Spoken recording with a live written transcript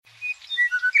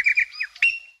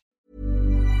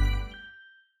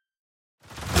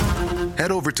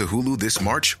Head over to Hulu this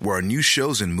March, where our new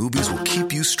shows and movies will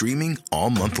keep you streaming all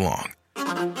month long.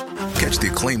 Catch the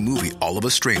acclaimed movie All of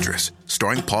Us Strangers,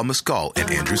 starring Paul Mescal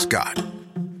and Andrew Scott.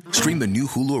 Stream the new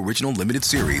Hulu original limited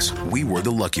series We Were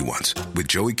the Lucky Ones with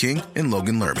Joey King and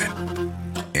Logan Lerman.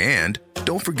 And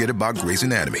don't forget about Grey's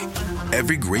Anatomy.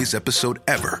 Every Grey's episode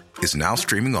ever is now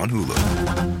streaming on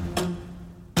Hulu.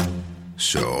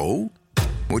 So,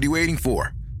 what are you waiting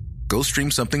for? Go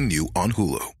stream something new on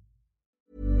Hulu.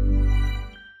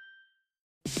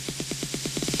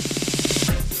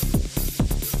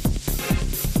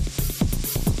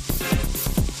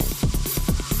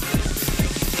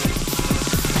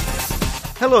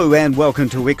 Hello and welcome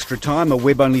to Extra Time, a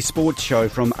web-only sports show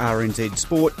from RNZ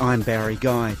Sport. I'm Barry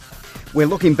Guy. We're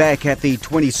looking back at the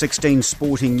 2016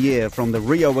 sporting year, from the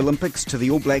Rio Olympics to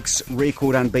the All Blacks'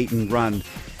 record unbeaten run.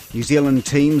 New Zealand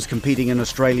teams competing in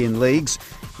Australian leagues.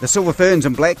 The Silver Ferns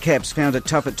and Black Caps found it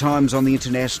tough at times on the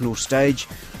international stage,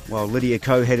 while Lydia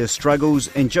Ko had her struggles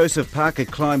and Joseph Parker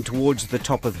climbed towards the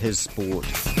top of his sport.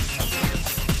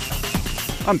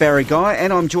 I'm Barry Guy,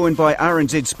 and I'm joined by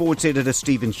RNZ Sports editor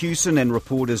Stephen Hewson and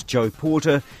reporters Joe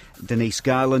Porter, Denise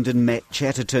Garland and Matt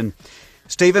Chatterton.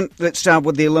 Stephen, let's start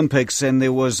with the Olympics, and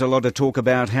there was a lot of talk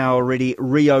about how ready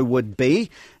Rio would be,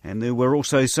 and there were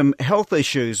also some health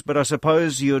issues, but I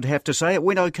suppose you'd have to say it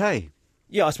went okay.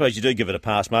 Yeah, I suppose you do give it a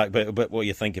pass, Mark, but what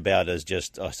you think about is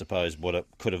just, I suppose, what it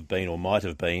could have been or might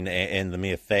have been, and the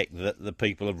mere fact that the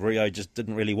people of Rio just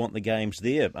didn't really want the games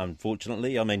there,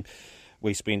 unfortunately. I mean,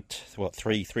 we spent,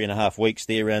 three and a half weeks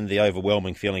there, and the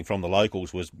overwhelming feeling from the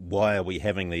locals was, why are we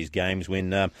having these games when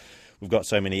we've got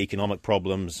so many economic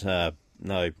problems,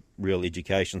 no real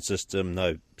education system,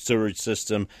 no sewerage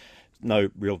system, no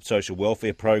real social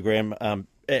welfare program,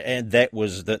 and that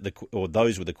was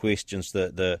those were the questions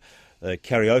that the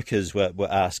Cariocas were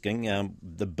asking.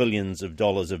 The billions of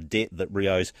dollars of debt that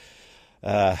Rio's,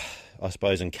 I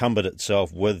suppose, encumbered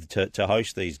itself with to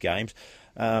host these games.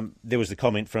 There was the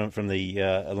comment from the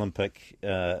Olympic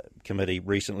Committee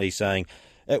recently saying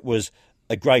it was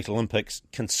a great Olympics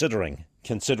considering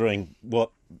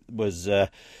what was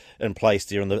in place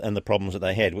there and the problems that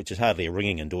they had, which is hardly a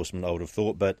ringing endorsement, I would have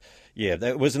thought. But yeah,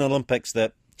 it was an Olympics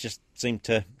that just seemed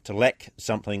to lack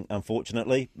something,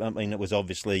 unfortunately. I mean, it was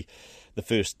obviously the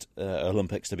first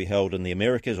Olympics to be held in the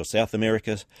Americas or South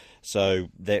Americas, so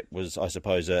that was, I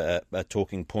suppose, a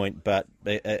talking point. But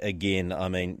again, I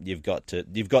mean, you've got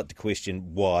to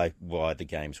question why the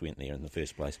games went there in the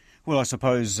first place. Well, I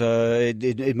suppose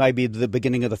it may be the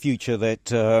beginning of the future that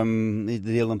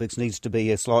the Olympics needs to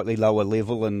be a slightly lower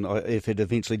level, and if it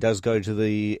eventually does go to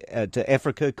the to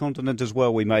Africa continent as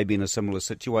well, we may be in a similar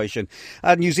situation.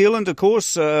 New Zealand, of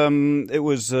course, it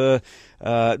was not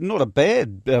a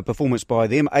bad performance by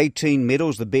them. 18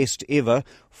 medals, the best ever.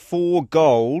 4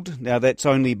 gold. Now that's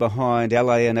only behind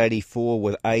LA in '84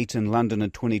 with 8 and London in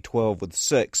 2012 with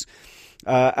 6.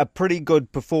 A pretty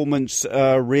good performance,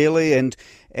 really,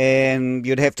 and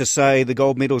you'd have to say the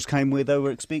gold medals came where they were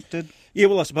expected. Yeah,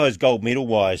 well, I suppose gold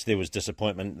medal-wise, there was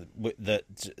disappointment that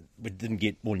we didn't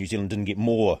get, well, New Zealand didn't get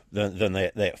more than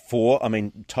that 4. I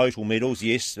mean, total medals,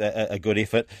 yes, a good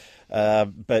effort,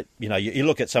 but you know, you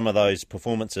look at some of those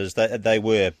performances, they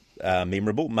were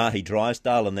memorable. Mahi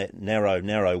Drysdale in that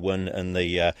narrow win in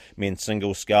the men's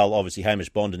singles scull. Obviously, Hamish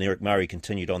Bond and Eric Murray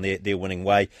continued on their winning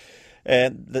way.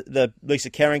 And the Lisa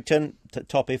Carrington,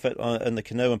 top effort in the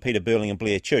canoe, and Peter Burling and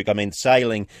Blair Tuke. I mean,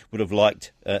 sailing would have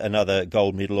liked another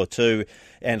gold medal or two.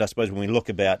 And I suppose when we look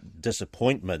about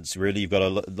disappointments, really, you've got to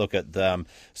look at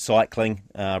cycling,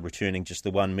 returning just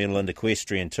the 1 medal, and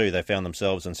equestrian too. They found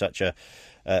themselves in such a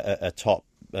top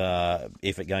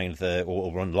effort going into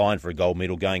or in line for a gold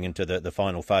medal going into the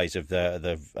final phase of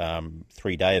the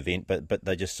 3-day event, but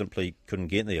they just simply couldn't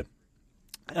get there.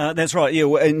 That's right. Yeah,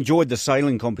 enjoyed the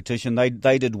sailing competition. They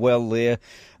did well there.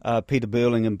 Peter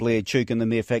Burling and Blair Tuke, and the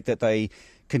mere fact that they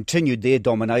continued their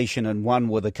domination and won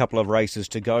with a couple of races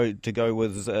to go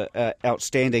was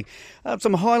outstanding.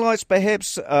 Some highlights,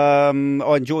 perhaps. I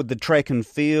enjoyed the track and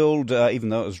field, even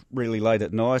though it was really late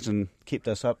at night and kept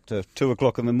us up to 2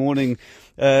 o'clock in the morning.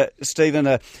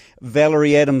 Stephen,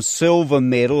 Valerie Adams silver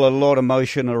medal, a lot of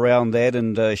motion around that,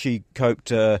 and she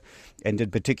coped and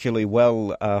did particularly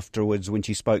well afterwards when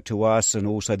she spoke to us, and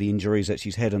also the injuries that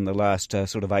she's had in the last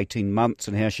sort of 18 months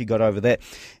and how she got over that.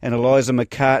 And Eliza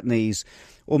McCartney's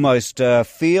almost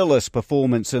fearless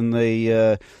performance in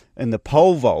the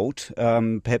pole vault,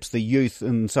 perhaps the youth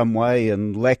in some way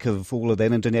and lack of all of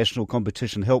that international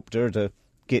competition helped her to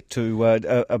get to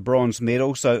a bronze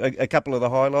medal. So a couple of the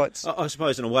highlights. I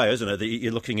suppose in a way, isn't it, that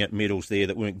you're looking at medals there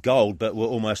that weren't gold but were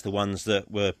almost the ones that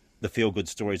were the feel-good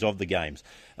stories of the games.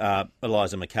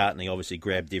 Eliza McCartney obviously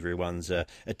grabbed everyone's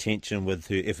attention with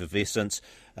her effervescence.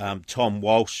 Tom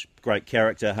Walsh, great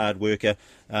character, hard worker.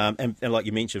 And like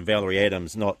you mentioned, Valerie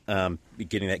Adams not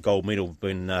getting that gold medal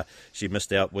when she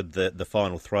missed out with the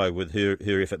final throw, with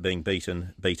her effort being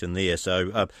beaten there.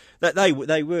 So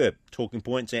they were talking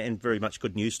points and very much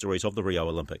good news stories of the Rio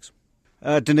Olympics.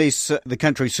 Denise, the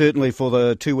country certainly for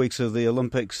the 2 weeks of the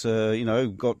Olympics,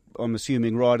 got, I'm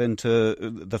assuming, right into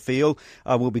the field.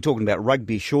 We'll be talking about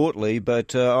rugby shortly,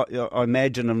 but I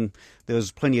imagine there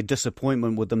was plenty of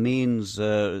disappointment with the men's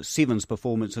sevens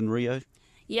performance in Rio.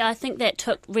 Yeah, I think that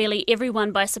took really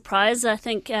everyone by surprise. I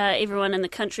think everyone in the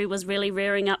country was really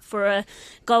rearing up for a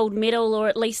gold medal or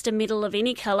at least a medal of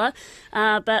any colour.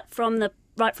 But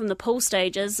right from the pool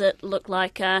stages, it looked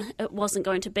like it wasn't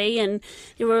going to be, and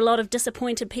there were a lot of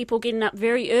disappointed people getting up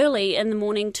very early in the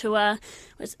morning to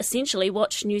essentially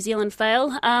watch New Zealand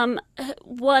fail.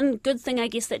 One good thing, I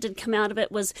guess, that did come out of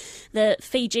it was the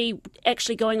Fiji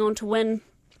actually going on to win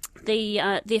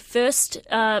their first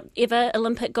ever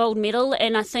Olympic gold medal,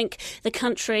 and I think the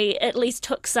country at least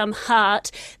took some heart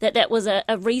that was a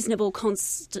reasonable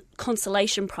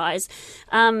consolation prize.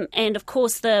 And of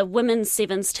course the women's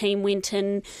sevens team went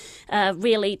in,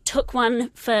 really took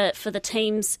one for the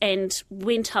teams and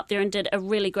went up there and did a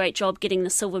really great job getting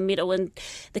the silver medal, and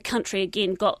the country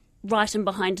again got right in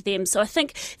behind them. So I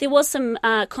think there was some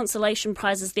consolation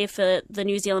prizes there for the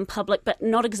New Zealand public, but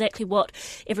not exactly what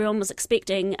everyone was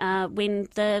expecting when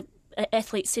the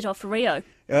athletes set off for Rio.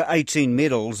 18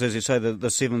 medals, as you say, the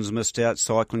sevens missed out,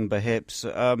 cycling perhaps.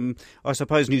 I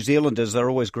suppose New Zealanders are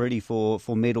always greedy for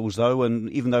medals though, and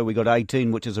even though we got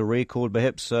 18, which is a record,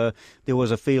 perhaps there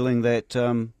was a feeling that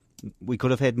we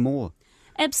could have had more.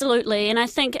 Absolutely, and I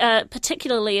think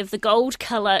particularly of the gold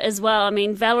colour as well. I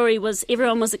mean,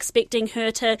 everyone was expecting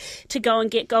her to go and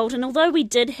get gold, and although we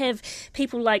did have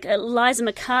people like Eliza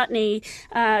McCartney,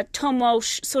 Tom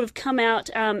Walsh sort of come out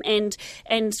and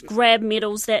grab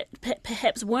medals that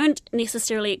perhaps weren't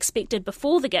necessarily expected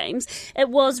before the Games, it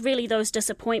was really those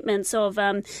disappointments of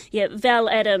Val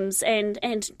Adams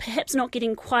and perhaps not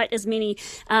getting quite as many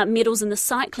medals in the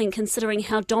cycling, considering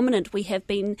how dominant we have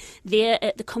been there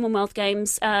at the Commonwealth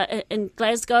Games in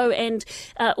Glasgow and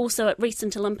also at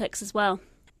recent Olympics as well.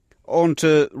 On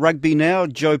to rugby now.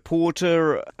 Joe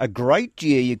Porter, a great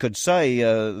year, you could say.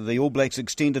 The All Blacks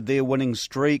extended their winning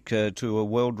streak to a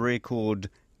world record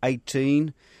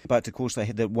 18. But, of course, they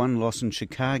had that one loss in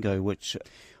Chicago, which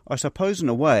I suppose in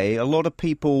a way a lot of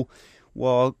people,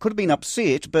 well, could have been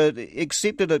upset, but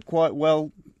accepted it quite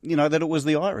well, that it was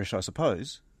the Irish, I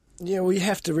suppose. Yeah, well, you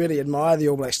have to really admire the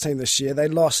All Blacks team this year. They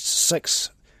lost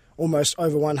 6 almost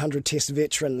over 100 Test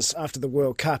veterans after the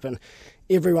World Cup, and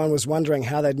everyone was wondering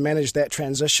how they'd managed that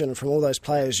transition from all those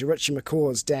players, your Richie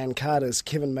McCaws, Dan Carters,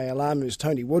 Kevin Mealamus,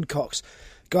 Tony Woodcocks,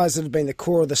 guys that had been the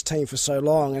core of this team for so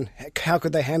long, and how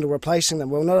could they handle replacing them?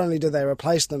 Well, not only did they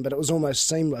replace them, but it was almost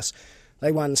seamless.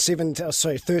 They won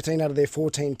 13 out of their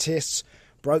 14 tests,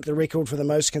 broke the record for the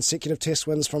most consecutive test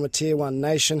wins from a Tier 1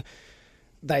 nation.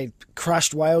 They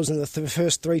crushed Wales in the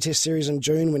first 3 Test series in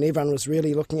June, when everyone was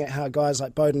really looking at how guys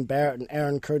like Beauden Barrett and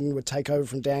Aaron Cruden would take over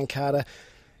from Dan Carter.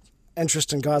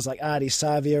 Interest in guys like Ardie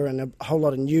Savia and a whole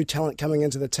lot of new talent coming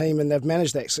into the team, and they've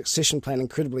managed that succession plan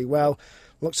incredibly well.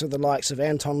 Looks at the likes of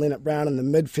Anton Leonard-Brown in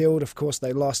the midfield. Of course,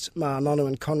 they lost Ma'anonu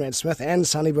and Conrad Smith and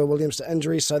Sonny Bill Williams to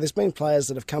injury, so there's been players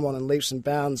that have come on in leaps and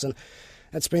bounds, and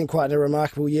it's been quite a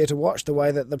remarkable year to watch the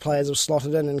way that the players have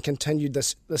slotted in and continued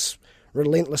this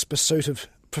relentless pursuit of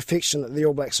perfection that the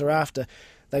All Blacks are after.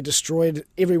 They destroyed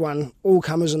everyone, all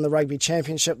comers in the Rugby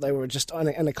Championship. They were just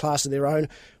in a class of their own,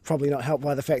 probably not helped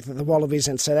by the fact that the Wallabies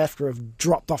and South Africa have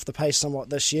dropped off the pace somewhat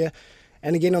this year.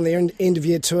 And again, on their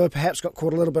end-of-year tour, perhaps got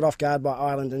caught a little bit off guard by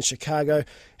Ireland and Chicago.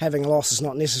 Having a loss is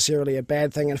not necessarily a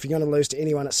bad thing, and if you're going to lose to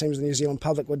anyone, it seems the New Zealand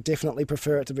public would definitely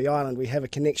prefer it to be Ireland. We have a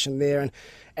connection there,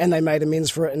 and they made amends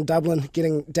for it in Dublin,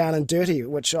 getting down and dirty,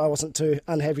 which I wasn't too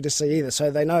unhappy to see either. So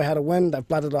they know how to win. They've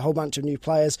blooded a whole bunch of new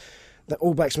players. The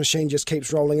All Blacks machine just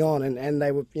keeps rolling on, and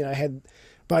they were, had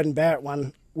Beauden Barrett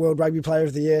won World Rugby Player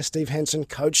of the Year, Steve Hansen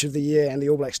Coach of the Year, and the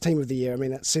All Blacks Team of the Year. I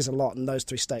mean, it says a lot in those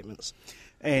 3 statements.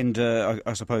 And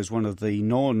I suppose one of the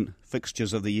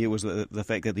non-fixtures of the year was the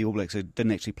fact that the All Blacks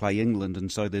didn't actually play England,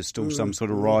 and so there's still some sort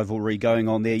of rivalry going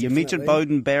on there. Definitely. You mentioned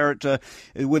Beauden Barrett.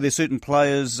 Were there certain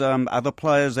players, other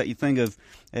players that you think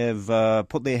have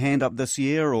put their hand up this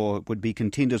year or would be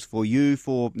contenders for you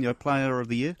for Player of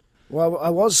the Year? Well, I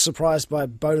was surprised by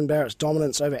Beauden Barrett's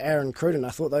dominance over Aaron Cruden. I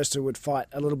thought those two would fight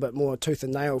a little bit more tooth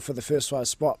and nail for the first 5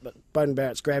 spot, but Beauden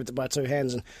Barrett's grabbed it by 2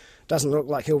 hands and doesn't look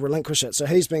like he'll relinquish it. So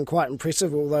he's been quite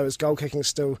impressive, although his goal kicking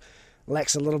still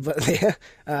lacks a little bit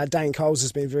there. Dane Coles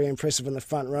has been very impressive in the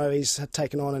front row. He's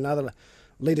taken on another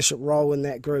leadership role in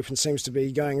that group and seems to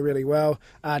be going really well.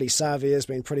 Ardie Savea has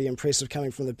been pretty impressive coming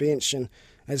from the bench and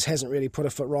hasn't really put a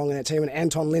foot wrong in that team. And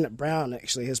Anton Leonard-Brown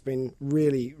actually has been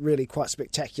really, really quite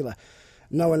spectacular.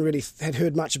 No one really had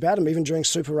heard much about him, even during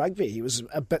Super Rugby. He was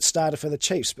a bit starter for the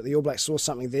Chiefs, but the All Blacks saw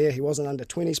something there. He was an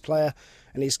under-20s player,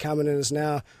 and he's come in and is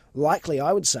now likely,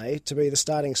 I would say, to be the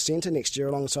starting centre next year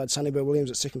alongside Sonny Bill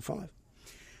Williams at second five.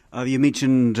 You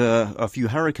mentioned a few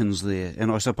Hurricanes there,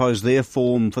 and I suppose their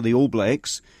form for the All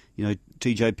Blacks,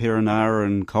 TJ Perenara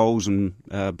and Coles and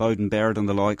Bowden Barrett and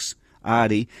the likes,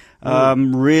 Ardie,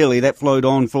 really that flowed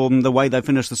on from the way they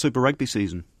finished the Super Rugby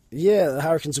season. Yeah, the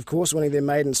Hurricanes, of course, winning their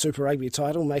maiden Super Rugby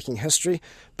title, making history.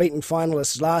 Beaten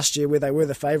finalists last year where they were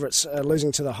the favourites,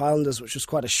 losing to the Highlanders, which was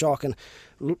quite a shock and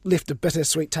left a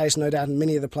bittersweet taste, no doubt, in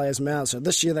many of the players' mouths. So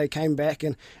this year they came back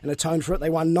and atoned for it. They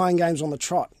won 9 games on the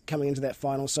trot coming into that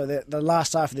final, so the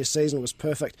last half of their season was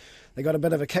perfect. They got a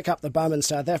bit of a kick up the bum in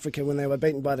South Africa when they were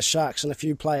beaten by the Sharks, and a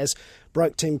few players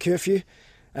broke team curfew.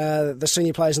 The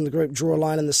senior players in the group drew a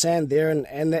line in the sand there,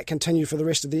 and that continued for the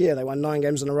rest of the year. They won 9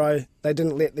 games in a row. They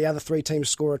didn't let the other 3 teams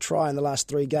score a try in the last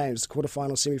 3 games, the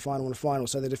quarterfinal, semi-final and final,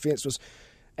 so their defence was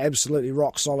absolutely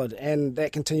rock solid, and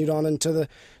that continued on into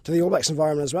the All Blacks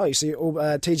environment as well. You see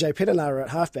TJ Perenara at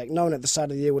halfback. No one at the start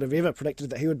of the year would have ever predicted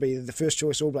that he would be the first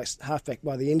choice All Blacks halfback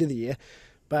by the end of the year,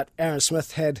 but Aaron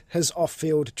Smith had his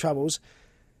off-field troubles,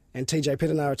 and TJ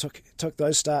Perenara took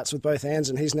those starts with both hands,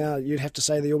 and he's now, you'd have to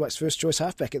say, the All Blacks' first-choice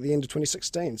halfback at the end of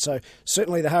 2016. So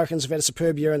certainly the Hurricanes have had a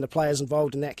superb year, and the players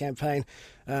involved in that campaign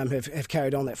have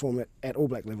carried on that form at All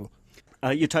Black level.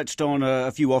 You touched on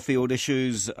a few off-field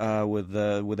issues with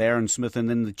Aaron Smith, and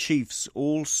then the Chiefs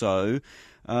also.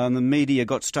 The media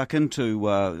got stuck into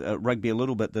rugby a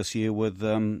little bit this year with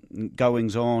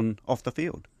goings-on off the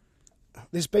field.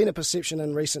 There's been a perception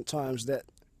in recent times that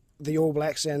the All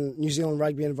Blacks and New Zealand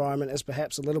rugby environment is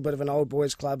perhaps a little bit of an old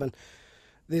boys club, and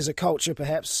there's a culture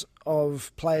perhaps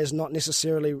of players not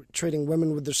necessarily treating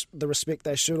women with the respect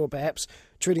they should, or perhaps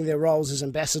treating their roles as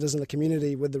ambassadors in the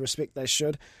community with the respect they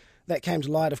should. That came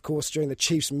to light, of course, during the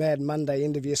Chiefs' Mad Monday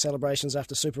end-of-year celebrations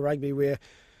after Super Rugby, where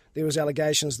there was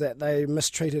allegations that they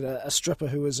mistreated a stripper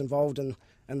who was involved in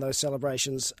those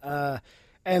celebrations.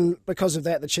 And because of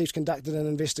that, the Chiefs conducted an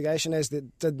investigation, as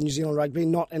did New Zealand Rugby,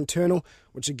 not internal,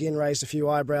 which again raised a few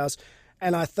eyebrows.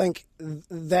 And I think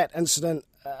that incident,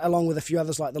 along with a few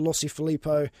others like the Lucy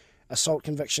Filippo assault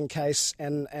conviction case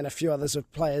and a few others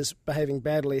of players behaving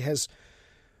badly, has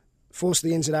forced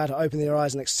the NZR to open their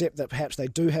eyes and accept that perhaps they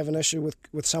do have an issue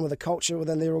with some of the culture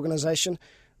within their organisation.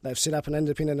 They've set up an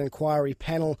independent inquiry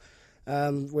panel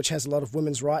which has a lot of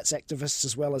women's rights activists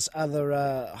as well as other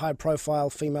high-profile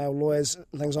female lawyers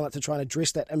and things on it to try and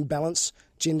address that imbalance,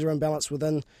 gender imbalance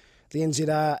within the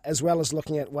NZR, as well as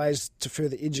looking at ways to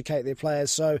further educate their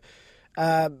players. So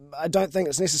I don't think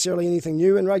it's necessarily anything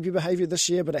new in rugby behaviour this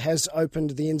year, but it has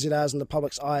opened the NZR's and the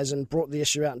public's eyes and brought the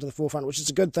issue out into the forefront, which is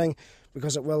a good thing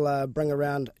because it will bring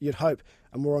around, you'd hope,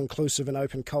 a more inclusive and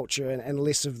open culture and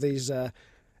less of these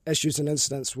issues and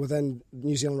incidents within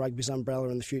New Zealand Rugby's umbrella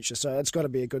in the future. So it's got to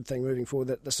be a good thing moving forward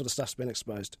that this sort of stuff's been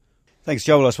exposed. Thanks,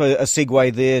 Joel. I suppose a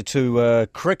segue there to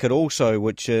cricket also,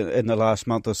 which in the last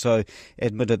month or so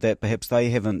admitted that perhaps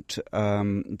they haven't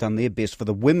done their best for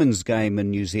the women's game in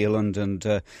New Zealand. And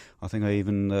I think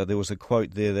there was a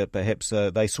quote there that perhaps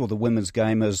they saw the women's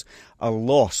game as a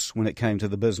loss when it came to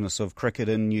the business of cricket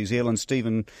in New Zealand.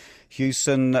 Stephen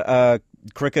Hewson,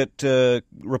 cricket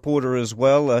reporter as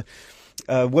well.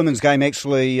 Women's game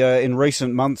actually in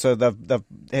recent months they've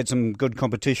had some good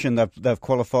competition. They've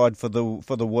qualified for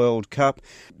the World Cup,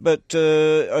 but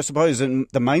I suppose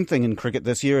the main thing in cricket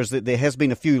this year is that there has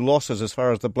been a few losses as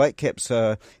far as the Black Caps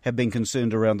have been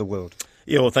concerned around the world.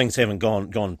 Yeah, well, things haven't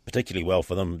gone particularly well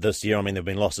for them this year. I mean, there have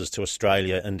been losses to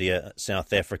Australia, India,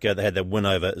 South Africa. They had their win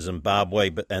over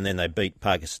Zimbabwe, and then they beat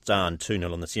Pakistan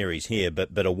 2-0 in the series here.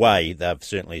 But away, they've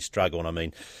certainly struggled. I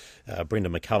mean,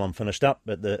 Brendan McCullum finished up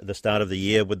at the start of the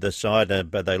year with the side,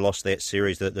 but they lost that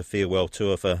series, the farewell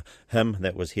tour for him.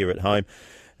 That was here at home.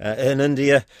 In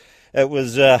India, it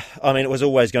was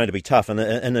always going to be tough, and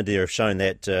India have shown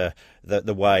that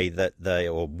the way that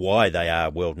why they are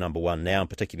world number one now, and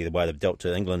particularly the way they've dealt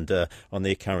to England on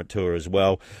their current tour as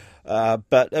well.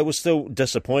 But it was still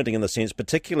disappointing in the sense,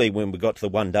 particularly when we got to the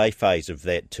one-day phase of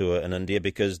that tour in India,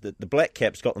 because the Black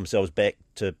Caps got themselves back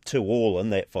to 2-2 in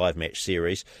that 5-match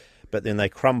series, but then they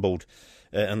crumbled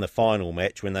in the final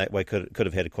match when they could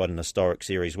have had quite an historic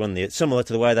series win there. Similar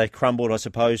to the way they crumbled, I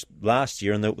suppose, last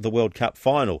year in the World Cup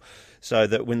final. So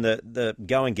that when the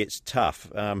going gets tough,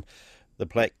 the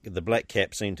the Black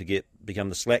Caps seem to become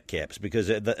the Slack Caps, because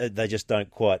they just don't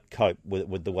quite cope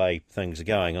with the way things are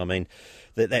going. I mean,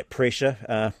 that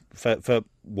pressure for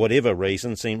whatever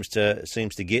reason seems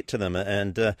to get to them.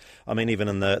 And I mean, even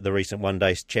in the recent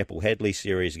one-day Chappell Hadley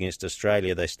series against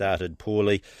Australia, they started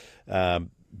poorly,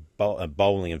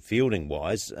 bowling and fielding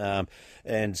wise,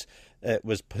 and it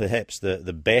was perhaps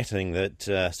the batting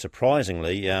that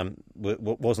surprisingly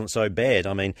wasn't so bad.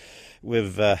 I mean,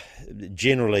 we've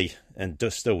generally and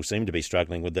still seem to be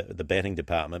struggling with the batting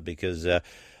department, because I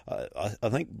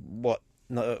think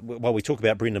while we talk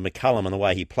about Brendan McCullum and the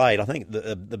way he played, I think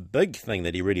the big thing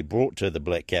that he really brought to the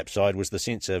Black Cap side was the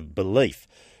sense of belief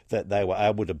that they were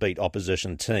able to beat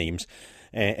opposition teams,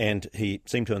 and he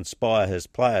seemed to inspire his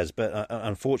players. But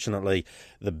unfortunately,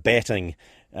 the batting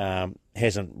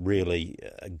hasn't really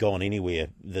gone anywhere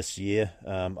this year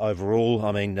overall.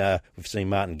 I mean, we've seen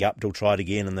Martin Guptill tried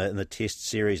again in the Test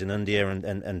series in India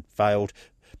and failed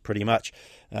pretty much.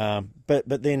 But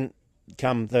then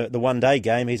come the one-day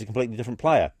game, he's a completely different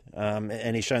player,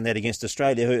 and he's shown that against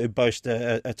Australia, who boast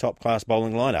a top-class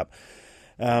bowling lineup.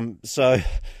 So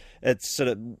it's sort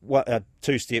of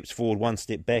 2 steps forward, 1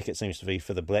 step back, it seems to be,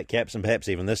 for the Black Caps, and perhaps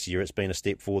even this year it's been a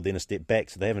step forward, then a step back,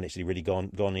 so they haven't actually really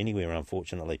gone anywhere,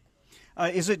 unfortunately.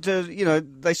 Is it,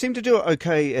 they seem to do it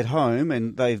okay at home,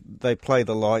 and they play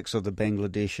the likes of the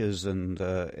Bangladeshis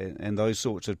and those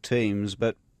sorts of teams,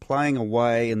 but playing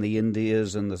away in the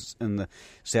Indias and the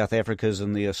South Africas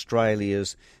and the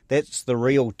Australias, that's the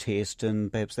real test,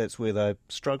 and perhaps that's where they're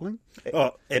struggling?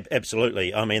 Oh,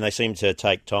 absolutely. I mean, they seem to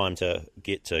take time to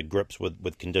get to grips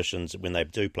with conditions when they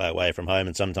do play away from home,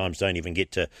 and sometimes don't even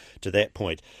get to that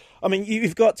point. I mean,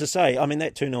 you've got to say, I mean,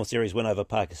 that 2-0 series win over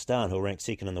Pakistan, who are ranked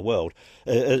second in the world,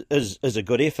 is a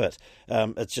good effort.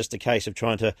 It's just a case of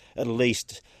trying to at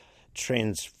least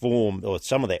transform or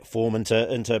some of that form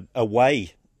into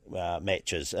away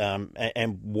matches,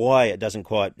 and why it doesn't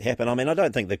quite happen. I mean, I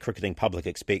don't think the cricketing public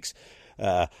expects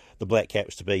the Black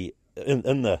Caps to be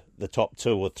in the top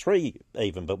 2 or 3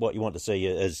 even, but what you want to see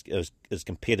is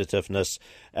competitiveness,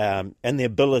 and the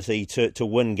ability to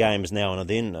win games now and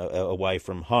then away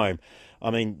from home. I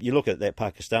mean, you look at that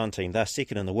Pakistan team, they're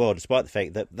second in the world, despite the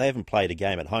fact that they haven't played a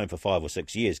game at home for 5 or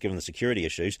 6 years, given the security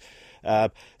issues.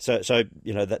 So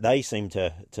you know, that they seem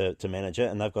to manage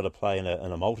it, and they've got to play in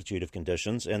a multitude of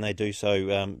conditions, and they do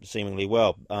so seemingly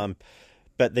well.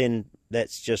 But then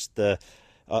that's just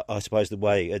I suppose the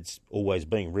way it's always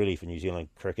been really for New Zealand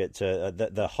cricket,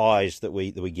 the highs that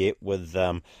we get with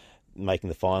making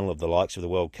the final of the likes of the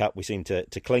World Cup, we seem to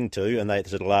cling to, and they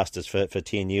sort of last us for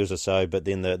 10 years or so, but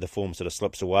then the form sort of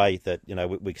slips away, that, you know,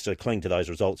 we sort of cling to those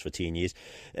results for 10 years.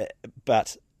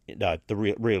 But, you know, the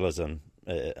realism,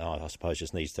 I suppose,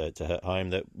 just needs to hit home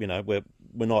that, you know, we're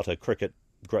not a cricket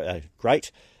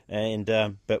great, and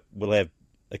but we'll have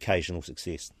occasional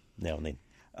success now and then.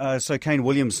 So Kane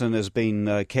Williamson has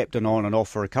been captain on and off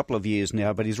for a couple of years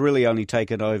now, but he's really only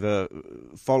taken over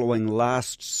following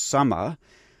last summer.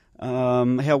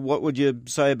 What would you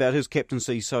say about his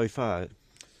captaincy so far?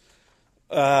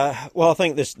 Well, I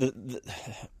think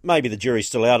maybe the jury's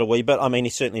still out a wee bit. I mean,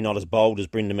 he's certainly not as bold as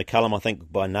Brendan McCullum. I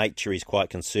think by nature he's quite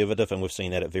conservative, and we've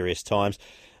seen that at various times.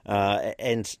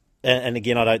 And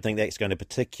again, I don't think that's going to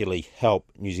particularly help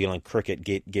New Zealand cricket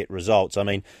get results. I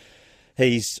mean,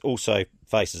 he's also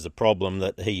faces a problem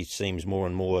that he seems more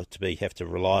and more to have to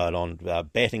rely on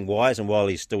batting wise, and while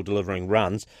he's still delivering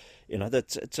runs, you know,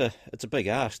 it's a big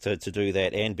ask to do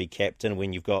that and be captain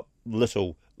when you've got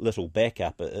little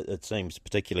backup. It seems,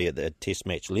 particularly at the Test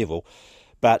match level.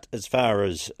 But as far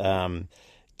as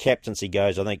captaincy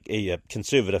goes, I think he's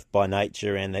conservative by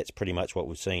nature, and that's pretty much what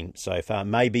we've seen so far.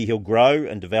 Maybe he'll grow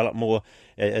and develop more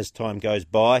as time goes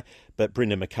by, but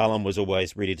Brendan McCullum was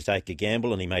always ready to take a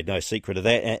gamble, and he made no secret of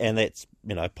that, and that's,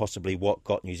 you know, possibly what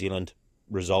got New Zealand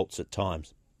results at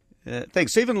times.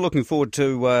 Thanks, Stephen. Looking forward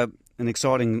to an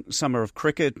exciting summer of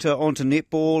cricket. On to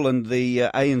netball, and the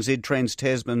ANZ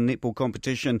Trans-Tasman netball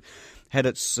competition had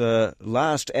its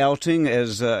last outing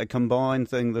as a combined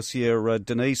thing this year.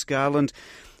 Denise Garland.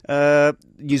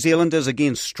 New Zealanders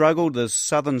again struggled. The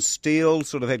Southern Steel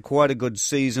sort of had quite a good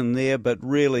season there, but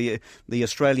really the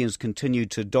Australians continued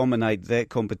to dominate that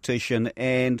competition.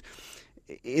 And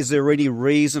is there any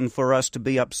reason for us to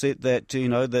be upset that, you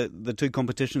know, the two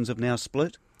competitions have now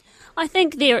split? I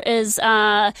think there is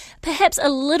perhaps a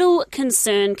little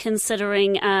concern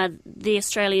considering the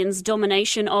Australians'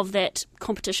 domination of that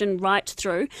competition right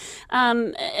through,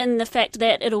 and the fact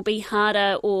that it'll be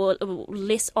harder or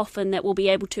less often that we'll be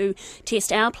able to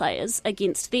test our players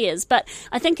against theirs. But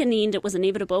I think in the end it was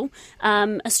inevitable.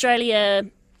 Australia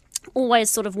always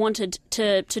sort of wanted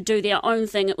to do their own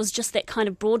thing. It was just that kind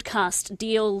of broadcast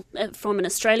deal from an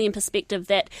Australian perspective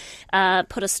that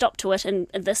put a stop to it, and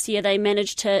this year they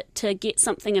managed to get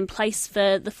something in place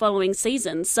for the following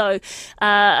season. So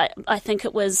I think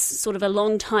it was sort of a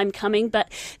long time coming,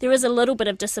 but there is a little bit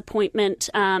of disappointment,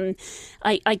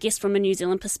 I guess, from a New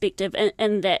Zealand perspective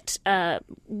in that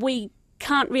we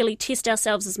can't really test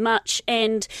ourselves as much,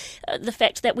 and the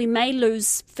fact that we may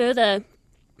lose further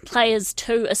players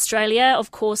to Australia. Of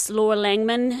course, Laura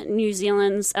Langman, New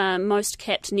Zealand's most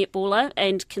capped netballer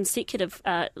and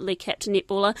consecutively capped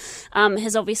netballer,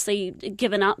 has obviously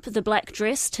given up the black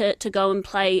dress to go and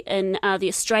play in the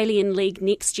Australian League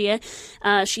next year.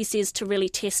 She says to really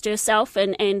test herself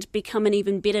and become an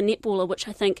even better netballer, which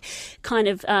I think kind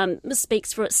of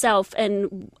speaks for itself,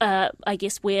 and I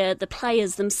guess where the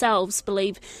players themselves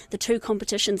believe the two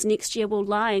competitions next year will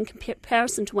lie in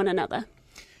comparison to one another.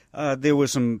 There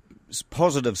was some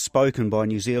positives spoken by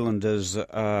New Zealanders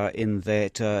in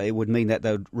that it would mean that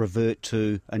they would revert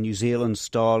to a New Zealand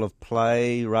style of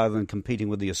play rather than competing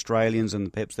with the Australians,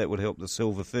 and perhaps that would help the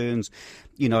Silver Ferns.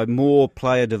 You know, more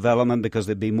player development because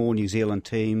there'd be more New Zealand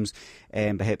teams,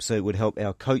 and perhaps it would help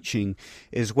our coaching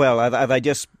as well. Are they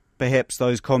just perhaps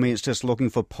those comments just looking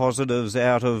for positives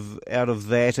out of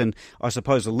that? And I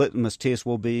suppose the litmus test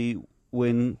will be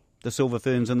when the Silver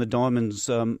Ferns and the Diamonds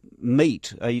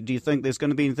meet. Do you think there's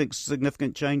going to be anything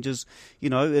significant changes,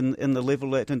 in the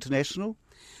level at international?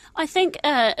 I think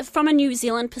from a New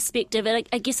Zealand perspective,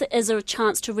 I guess it is a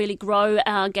chance to really grow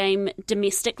our game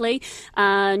domestically.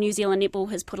 New Zealand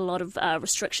Netball has put a lot of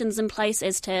restrictions in place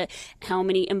as to how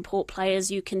many import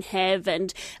players you can have,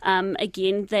 and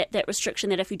again, that restriction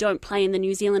that if you don't play in the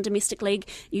New Zealand domestic league,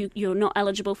 you're not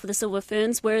eligible for the Silver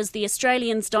Ferns, whereas the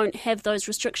Australians don't have those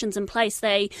restrictions in place.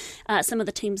 Some of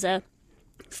the teams are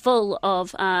full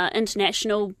of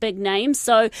international big names.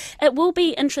 So it will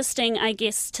be interesting, I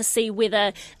guess, to see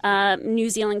whether New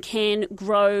Zealand can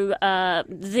grow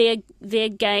their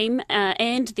game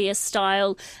and their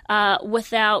style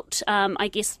without, I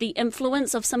guess, the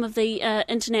influence of some of the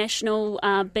international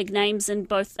big names in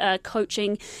both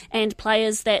coaching and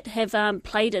players that have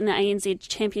played in the ANZ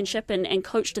Championship and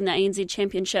coached in the ANZ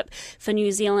Championship for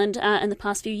New Zealand in the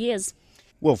past few years.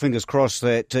 Well, fingers crossed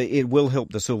that it will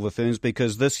help the Silver Ferns,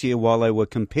 because this year, while they were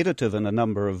competitive in a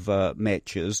number of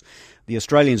matches, the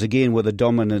Australians again were the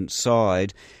dominant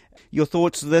side. Your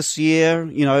thoughts this year?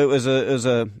 As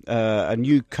a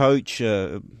new coach,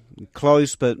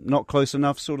 close but not close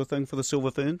enough sort of thing for the Silver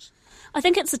Ferns? I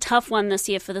think it's a tough one this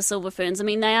year for the Silver Ferns. I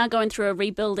mean, they are going through a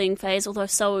rebuilding phase, although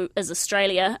so is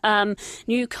Australia.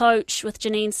 New coach with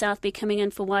Janine Southby coming in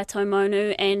for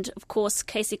Waitomonu, and of course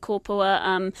Casey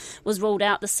Korpua was ruled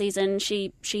out this season.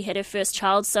 She had her first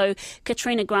child, so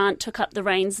Katrina Grant took up the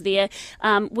reins there.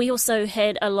 We also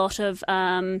had a lot of,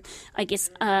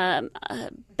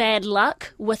 bad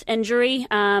luck with injury.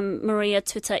 Maria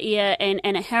Tutaia and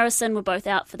Anna Harrison were both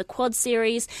out for the Quad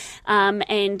Series,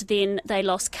 and then they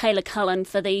lost Kayla Cullen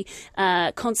for the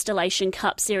Constellation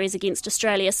Cup Series against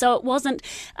Australia. So it wasn't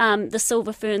the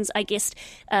Silver Ferns, I guess,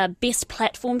 best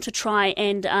platform to try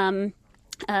and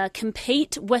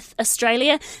compete with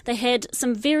Australia. They had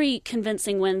some very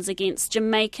convincing wins against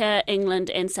Jamaica,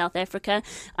 England and South Africa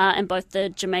in both the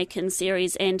Jamaican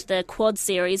series and the Quad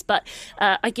series, but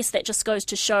I guess that just goes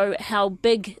to show how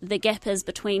big the gap is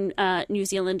between New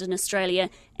Zealand and Australia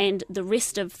and the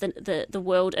rest of the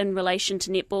world in relation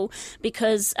to netball,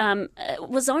 because it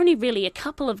was only really a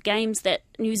couple of games that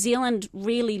New Zealand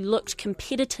really looked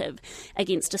competitive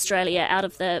against Australia out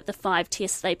of the 5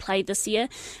 tests they played this year.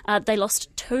 They lost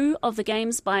 2 of the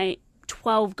games by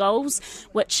 12 goals,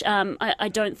 which I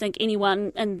don't think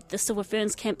anyone in the Silver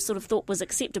Ferns camp sort of thought was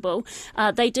acceptable.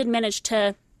 They did manage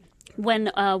to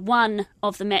win 1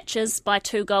 of the matches by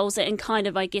 2 goals and kind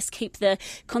of, I guess, keep the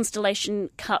Constellation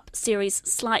Cup series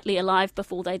slightly alive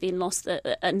before they then lost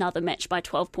another match by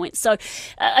 12 points. So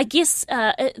I guess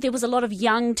there was a lot of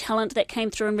young talent that came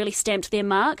through and really stamped their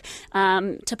mark.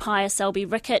 Tapia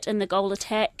Selby-Rickett in the goal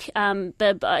attack,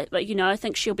 but I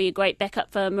think she'll be a great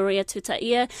backup for Maria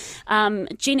Tutaia.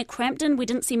 Gina Crampton, we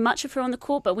didn't see much of her on the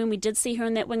court, but when we did see her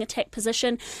in that wing attack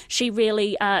position, she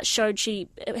really showed she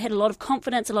had a lot of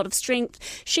confidence, a lot of strength.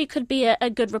 She could be a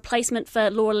good replacement for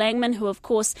Laura Langman, who, of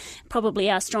course, probably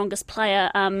our strongest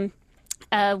player,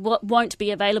 won't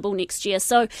be available next year.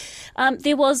 So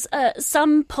there was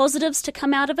some positives to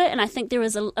come out of it, and I think there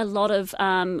is a lot of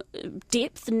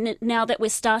depth now that we're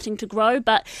starting to grow,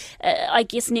 but I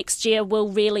guess next year will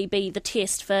really be the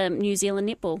test for New Zealand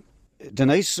netball.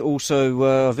 Denise, also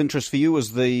of interest for you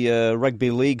was the rugby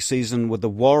league season with the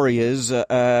Warriors.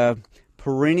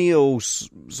 perennial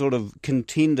sort of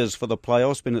contenders for the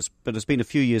playoffs, but it's been a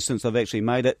few years since they've actually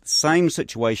made it. Same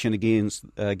situation again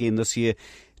this year.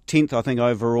 10th, I think,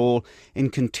 overall, in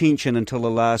contention until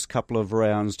the last couple of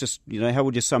rounds. Just, how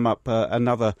would you sum up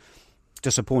another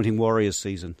disappointing Warriors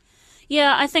season?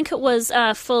 Yeah, I think it was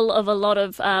full of a lot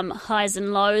of highs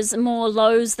and lows, more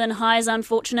lows than highs,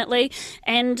 unfortunately.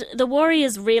 And the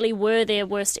Warriors really were their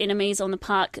worst enemies on the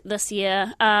park this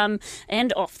year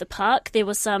and off the park. There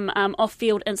were some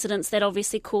off-field incidents that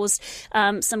obviously caused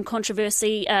some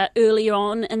controversy earlier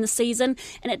on in the season.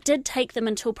 And it did take them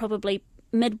until probably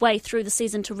midway through the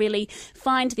season to really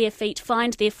find their feet,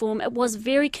 find their form. It was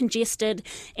very congested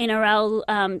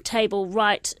NRL table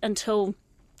right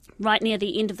near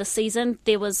the end of the season.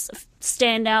 There was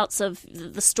standouts of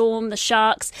the Storm, the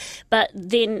Sharks, but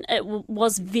then it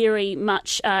was very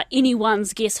much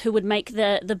anyone's guess who would make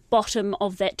the bottom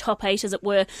of that top 8, as it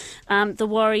were. The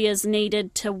Warriors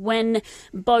needed to win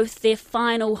both their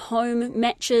final home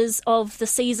matches of the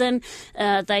season.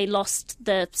 They lost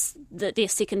their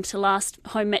second to last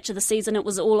home match of the season. It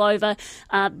was all over.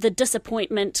 The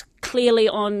disappointment clearly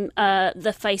on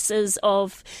the faces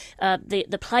of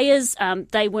the players.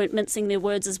 They weren't mincing their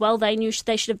words as well. They knew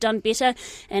they should have done better.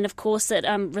 And of course it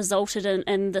resulted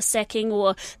in the sacking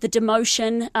or the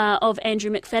demotion of Andrew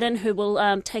McFadden, who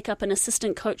will take up an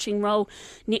assistant coaching role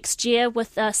next year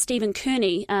with Stephen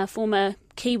Kearney, former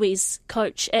Kiwis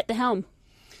coach, at the helm.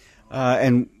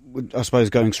 And I suppose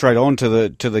going straight on to the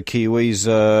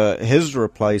Kiwis, his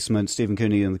replacement, Stephen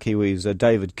Kearney and the Kiwis,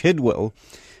 David Kidwell.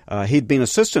 He'd been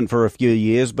assistant for a few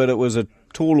years, but it was a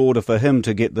tall order for him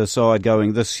to get the side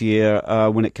going this year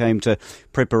when it came to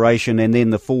preparation and then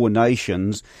the Four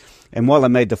Nations. And while they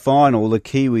made the final, the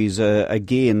Kiwis,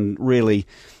 again, really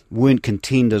weren't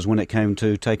contenders when it came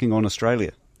to taking on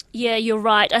Australia. Yeah, you're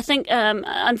right. I think,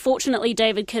 unfortunately,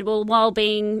 David Kidwell, while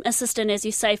being assistant, as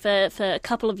you say, for a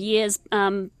couple of years,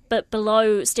 but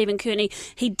below Stephen Kearney,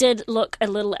 he did look a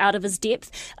little out of his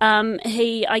depth.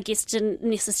 He, I guess, didn't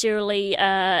necessarily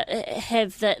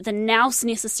have the nous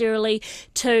necessarily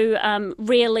to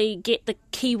really get the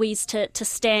Kiwis to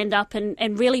stand up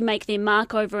and really make their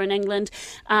mark over in England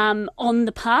on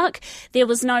the park. There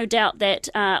was no doubt that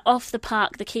off the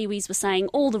park the Kiwis were saying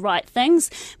all the right things,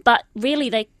 but really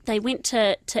they went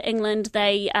to England.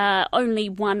 They only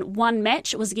won one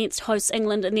match. It was against host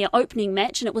England in their opening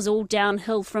match, and it was all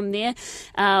downhill from there.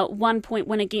 1 point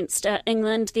win against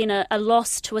England, then a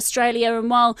loss to Australia. And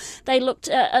while they looked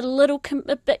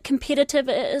a bit competitive,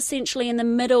 essentially in the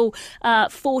middle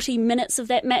 40 minutes of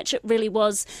that match, it really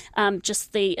was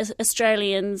just the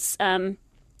Australians'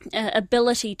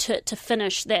 ability to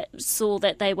finish that saw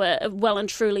that they were well and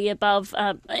truly above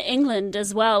England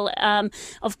as well.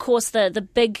 Of course, the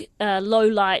big low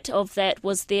light of that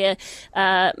was their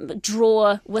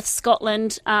draw with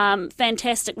Scotland.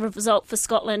 Fantastic result for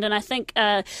Scotland, and I think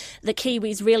the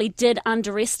Kiwis really did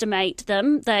underestimate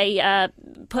them. They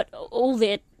put all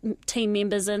their team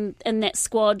members in that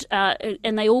squad,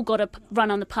 and they all got a run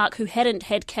on the park who hadn't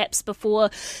had caps before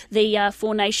the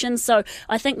Four Nations. So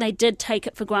I think they did take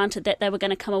it for granted that they were going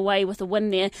to come away with a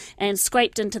win there and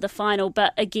scraped into the final.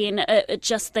 But again,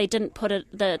 they didn't put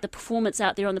the performance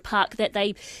out there on the park that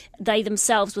they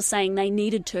themselves were saying they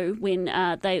needed to when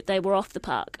they were off the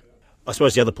park. I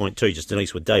suppose the other point too, just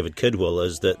Denise, with David Kidwell,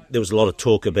 is that there was a lot of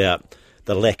talk about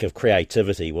the lack of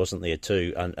creativity, wasn't there,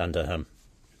 too, under him?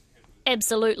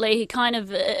 Absolutely. He kind of,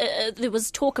 there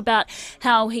was talk about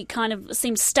how he kind of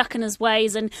seemed stuck in his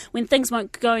ways, and when things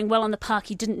weren't going well on the park,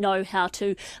 he didn't know how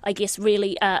to, I guess,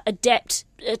 really adapt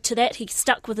to that. He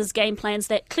stuck with his game plans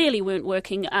that clearly weren't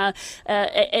working,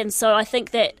 and so I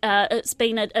think that it's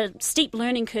been a steep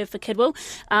learning curve for Kidwell.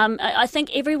 I think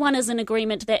everyone is in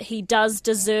agreement that he does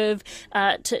deserve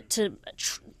to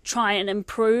try and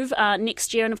improve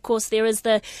next year. And of course there is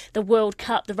the World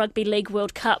Cup, the Rugby League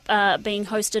World Cup being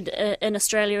hosted in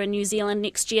Australia and New Zealand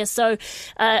next year. So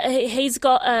he's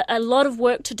got a lot of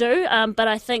work to do, but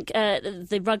I think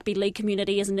the Rugby League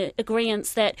community is in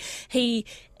agreement that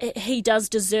he does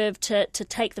deserve to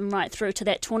take them right through to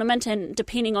that tournament, and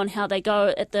depending on how they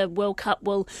go at the World Cup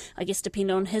will, I guess,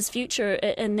 depend on his future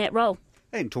in that role.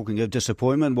 And talking of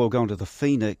disappointment, we'll go on to the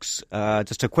Phoenix.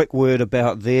 Just a quick word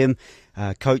about them.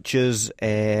 Coaches,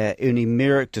 Ernie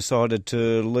Merrick decided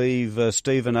to leave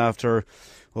Stephen after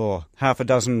half a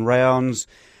dozen rounds.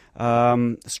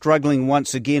 Struggling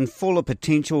once again, full of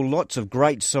potential, lots of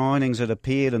great signings that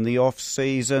appeared in the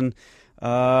off-season.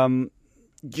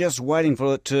 Just waiting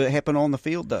for it to happen on the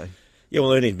field, though. Yeah,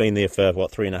 well, Ernie's been there for,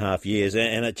 3.5 years,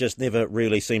 and it just never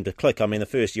really seemed to click. I mean, the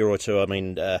first year or two,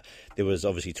 there was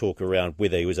obviously talk around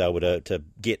whether he was able to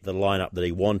get the lineup that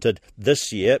he wanted.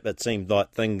 This year, it seemed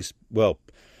like things,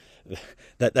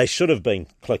 that they should have been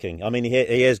clicking. I mean,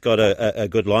 he has got a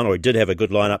good line, or he did have a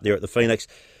good lineup there at the Phoenix,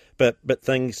 but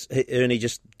things, Ernie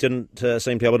just didn't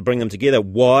seem to be able to bring them together.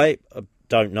 Why?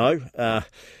 Don't know. I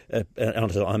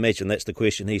imagine that's the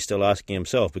question he's still asking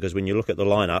himself, because when you look at the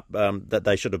lineup, that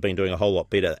they should have been doing a whole lot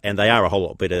better, and they are a whole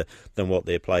lot better than what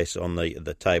their place on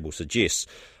the table suggests.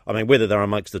 I mean, whether they're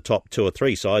amongst the top 2 or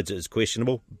 3 sides is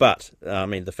questionable, but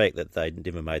the fact that they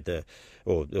never made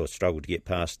or struggled to get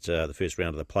past the first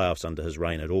round of the playoffs under his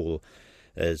reign at all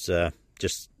is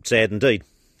just sad indeed.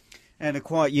 And a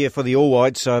quiet year for the All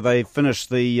Whites. So they finished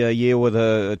the year with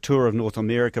a tour of North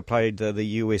America, played the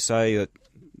USA. It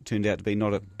turned out to be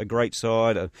not a great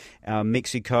side.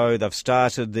 Mexico, they've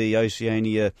started the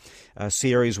Oceania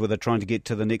series where they're trying to get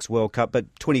to the next World Cup. But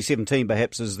 2017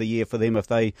 perhaps is the year for them if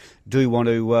they do want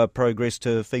to progress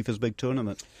to FIFA's big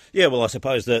tournament. Yeah, well, I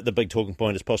suppose the big talking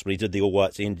point is possibly did the All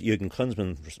Whites end Jurgen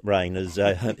Klinsmann's reign as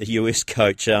US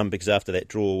coach, because after that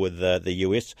draw with the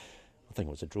US, I think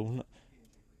it was a draw, wasn't it?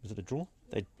 Was it a draw?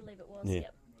 I believe it was,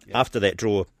 yep. After that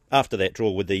draw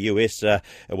with the US, it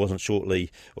wasn't shortly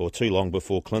or too long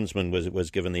before Klinsmann was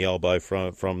given the elbow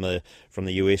from the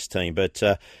US team. But they're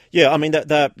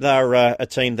a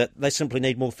team that they simply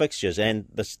need more fixtures, and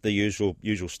that's the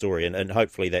usual story. And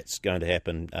hopefully that's going to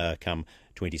happen come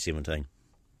 2017.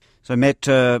 So Matt,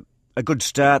 a good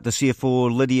start this year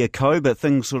for Lydia Ko, but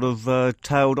things sort of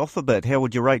tailed off a bit. How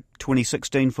would you rate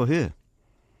 2016 for her?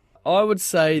 I would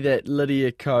say that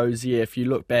Lydia Ko's, if you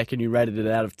look back and you rated it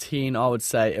out of 10, I would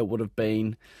say it would have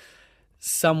been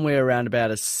somewhere around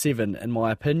about a 7, in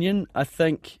my opinion. I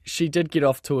think she did get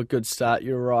off to a good start,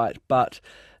 you're right, but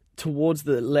towards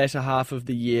the latter half of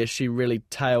the year, she really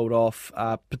tailed off,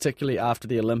 particularly after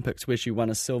the Olympics where she won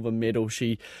a silver medal.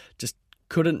 She just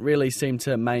couldn't really seem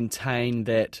to maintain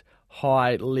that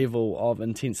high level of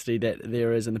intensity that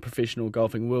there is in the professional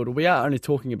golfing world. We are only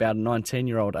talking about a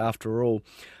 19-year-old after all,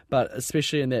 but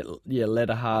especially in that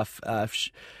latter half,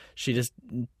 she just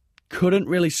couldn't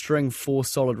really string 4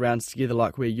 solid rounds together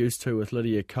like we're used to with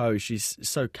Lydia Ko. She's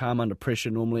so calm under pressure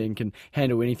normally and can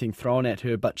handle anything thrown at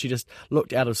her, but she just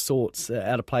looked out of sorts,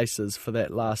 out of places for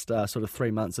that last sort of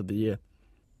 3 months of the year.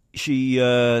 She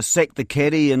sacked the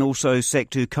caddy and also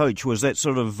sacked her coach. Was that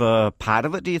sort of part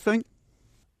of it, do you think?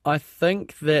 I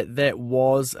think that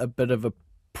was a bit of a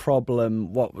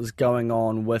problem, what was going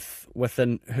on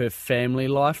within her family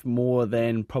life, more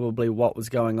than probably what was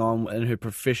going on in her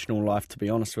professional life, to be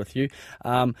honest with you.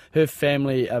 Her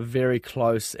family are very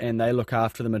close and they look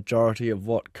after the majority of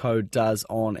what Ko does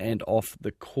on and off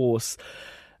the course.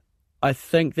 I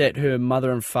think that her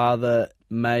mother and father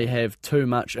may have too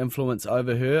much influence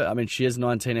over her. I mean, she is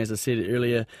 19, as I said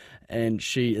earlier, and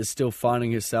she is still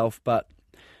finding herself, but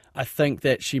I think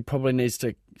that she probably needs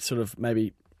to sort of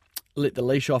maybe let the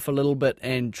leash off a little bit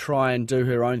and try and do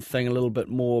her own thing a little bit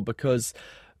more, because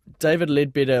David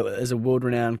Leadbetter is a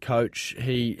world-renowned coach.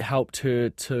 He helped her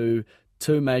to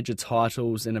 2 major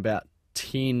titles and about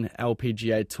 10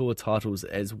 LPGA Tour titles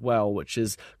as well, which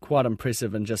is quite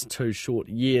impressive in just 2 short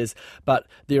years. But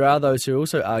there are those who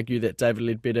also argue that David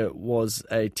Leadbetter was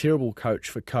a terrible coach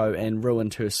for Ko and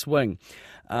ruined her swing.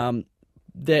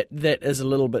 That is a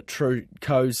little bit true.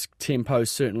 Ko's tempo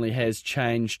certainly has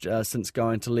changed since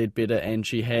going to Leadbetter, and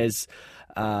she has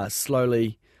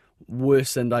slowly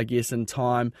worsened, I guess, in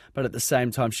time. But at the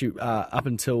same time, she up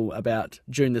until about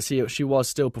June this year, she was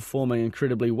still performing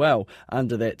incredibly well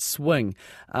under that swing.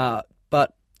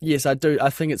 But yes, I do.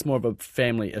 I think it's more of a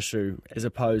family issue as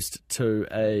opposed to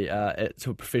a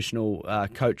professional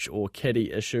coach or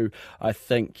caddy issue. I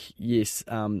think, yes,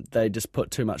 they just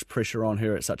put too much pressure on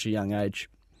her at such a young age.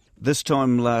 This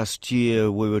time last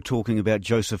year, we were talking about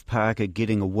Joseph Parker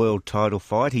getting a world title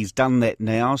fight. He's done that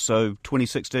now, so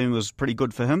 2016 was pretty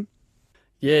good for him.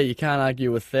 Yeah, you can't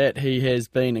argue with that. He has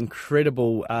been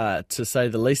incredible, to say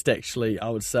the least, actually, I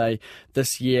would say,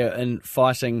 this year in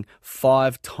fighting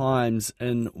 5 times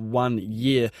in 1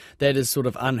 year. That is sort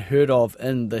of unheard of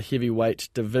in the heavyweight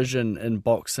division in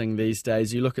boxing these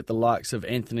days. You look at the likes of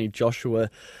Anthony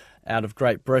Joshua out of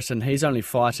Great Britain, he's only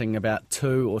fighting about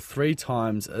 2 or 3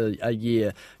 times a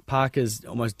year. Parker's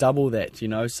almost double that,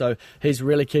 so he's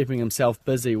really keeping himself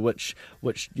busy, which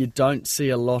you don't see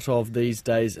a lot of these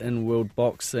days in world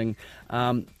boxing.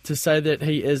 To say that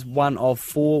he is one of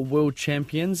 4 world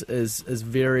champions is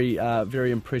very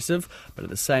very impressive, but at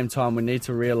the same time we need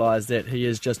to realise that he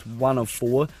is just one of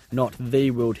 4, not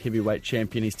the world heavyweight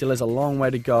champion. He still has a long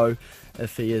way to go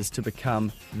if he is to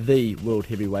become the world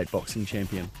heavyweight boxing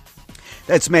champion.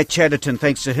 That's Matt Chatterton,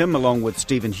 thanks to him, along with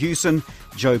Stephen Hewson,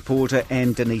 Joe Porter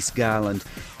and Denise Garland.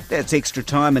 That's Extra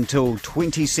Time until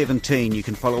 2017. You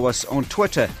can follow us on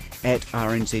Twitter at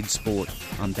RNZ Sport.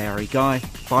 I'm Barry Guy.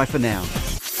 Bye for now.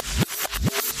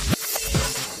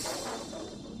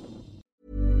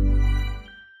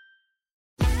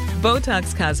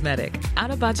 Botox Cosmetic,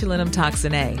 out of botulinum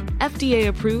toxin A, FDA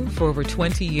approved for over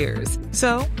 20 years.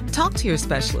 So, talk to your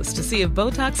specialist to see if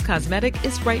Botox Cosmetic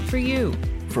is right for you.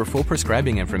 For full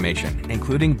prescribing information,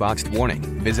 including boxed warning,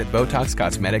 visit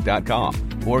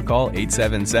BotoxCosmetic.com or call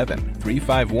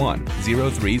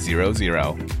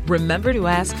 877-351-0300. Remember to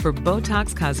ask for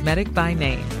Botox Cosmetic by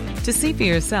name. To see for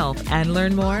yourself and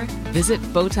learn more, visit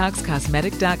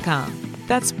BotoxCosmetic.com.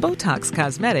 That's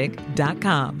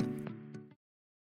BotoxCosmetic.com.